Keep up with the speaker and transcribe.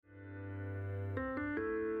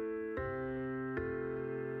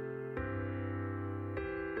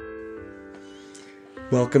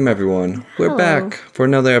Welcome, everyone. We're Hello. back for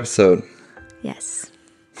another episode. Yes.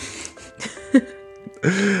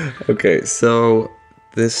 Okay, so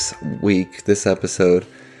this week, this episode,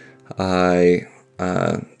 I,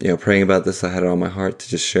 praying about this, I had it on my heart to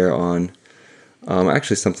just share on,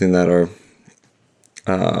 actually something that our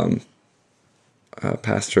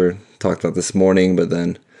pastor talked about this morning, but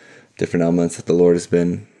then different elements that the Lord has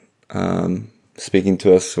been speaking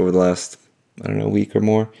to us over the last, week or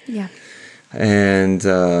more. Yeah. And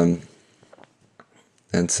so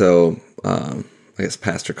I guess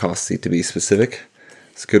Pastor Costi, to be specific,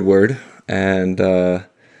 it's a good word. And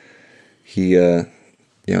he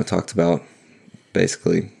talked about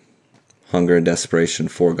basically hunger and desperation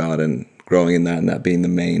for God and growing in that, and that being the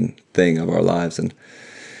main thing of our lives. And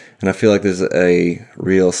I feel like there's a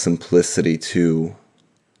real simplicity to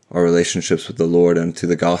our relationships with the Lord and to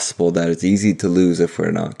the gospel that it's easy to lose if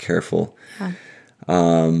we're not careful. Yeah.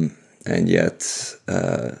 And yet,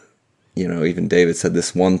 even David said,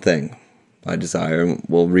 this one thing I desire, and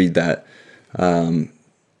we'll read that. And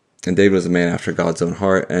David was a man after God's own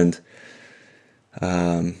heart. And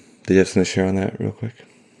did you have something to share on that real quick?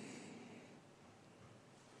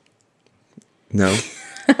 No?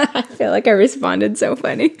 I feel like I responded so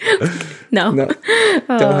funny. No. Don't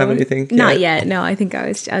have anything yet? Not yet. No, I think I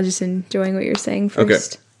was just enjoying what you're saying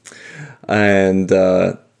first. Okay. And,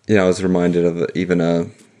 I was reminded of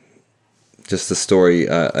even just a story.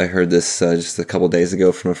 I heard this just a couple days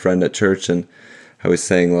ago from a friend at church, and I was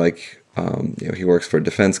saying, he works for a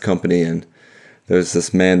defense company, and there's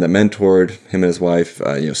this man that mentored him and his wife,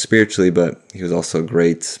 spiritually, but he was also a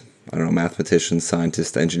great, mathematician,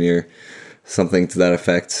 scientist, engineer, something to that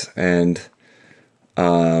effect. And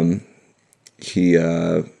he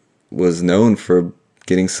was known for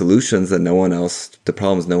getting solutions to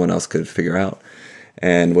problems no one else could figure out.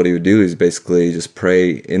 And what he would do is basically just pray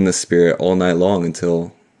in the Spirit all night long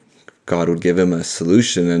until God would give him a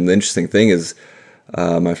solution. And the interesting thing is,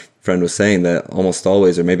 my friend was saying that almost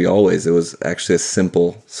always, or maybe always, it was actually a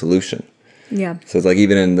simple solution. Yeah. So it's like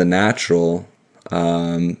even in the natural,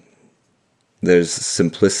 there's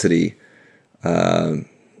simplicity. There's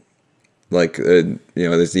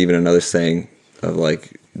even another saying of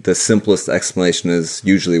the simplest explanation is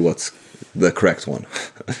usually what's the correct one.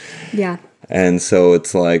 Yeah. And so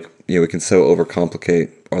it's we can so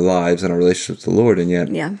overcomplicate our lives and our relationships with the Lord. And yet,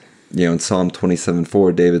 in Psalm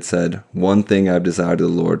 27:4, David said, "One thing I've desired of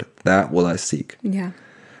the Lord, that will I seek." Yeah.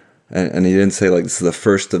 And he didn't say this is the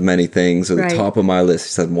first of many things or the Right. top of my list.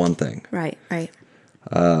 He said one thing. Right.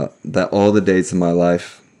 That all the days of my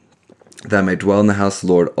life, that I may dwell in the house of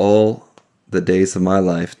the Lord all the days of my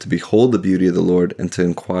life, to behold the beauty of the Lord and to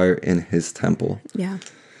inquire in his temple. Yeah.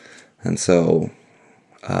 And so,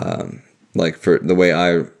 for the way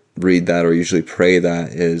I read that or usually pray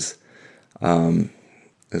that is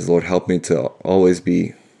Lord, help me to always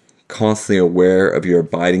be constantly aware of your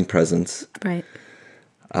abiding presence, Right.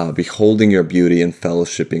 beholding your beauty and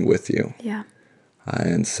fellowshipping with you. Yeah.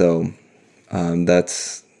 And so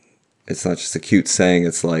it's not just a cute saying,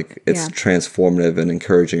 it's transformative and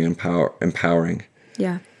encouraging and empowering.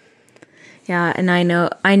 Yeah. Yeah. And I know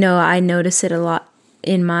I notice it a lot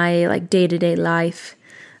in my day-to-day life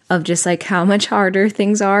of just how much harder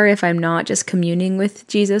things are if I'm not just communing with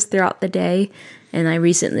Jesus throughout the day. And I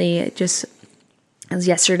recently it was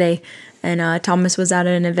yesterday, and Thomas was at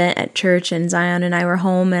an event at church, and Zion and I were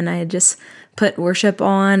home, and I had just put worship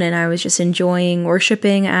on, and I was just enjoying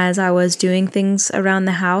worshiping as I was doing things around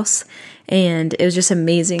the house. And it was just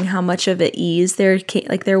amazing how much of an ease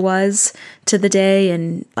there was to the day.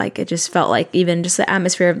 And it just felt like even just the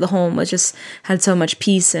atmosphere of the home had so much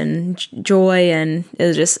peace and joy. And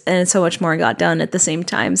it was and so much more got done at the same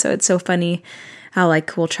time. So it's so funny how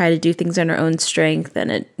we'll try to do things in our own strength,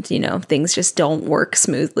 and things just don't work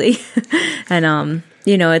smoothly. And,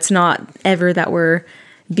 it's not ever that we're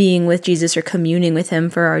being with Jesus or communing with him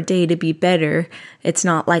for our day to be better. It's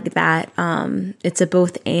not like that. It's a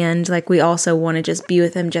both and. We also want to just be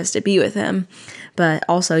with him just to be with him. But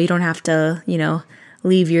also you don't have to,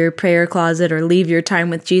 leave your prayer closet or leave your time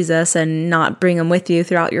with Jesus and not bring him with you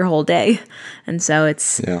throughout your whole day. And so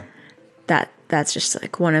that's just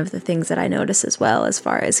one of the things that I notice as well, as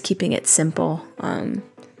far as keeping it simple.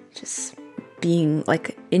 Just being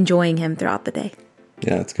enjoying him throughout the day.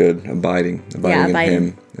 Yeah, it's good. Abiding in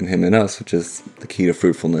him and him in us, which is the key to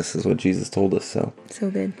fruitfulness, is what Jesus told us. So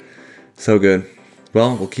good. So good.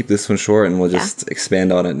 Well, we'll keep this one short, and we'll just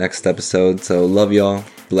expand on it next episode. So love y'all.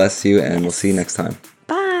 Bless you, and we'll see you next time.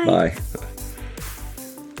 Bye. Bye.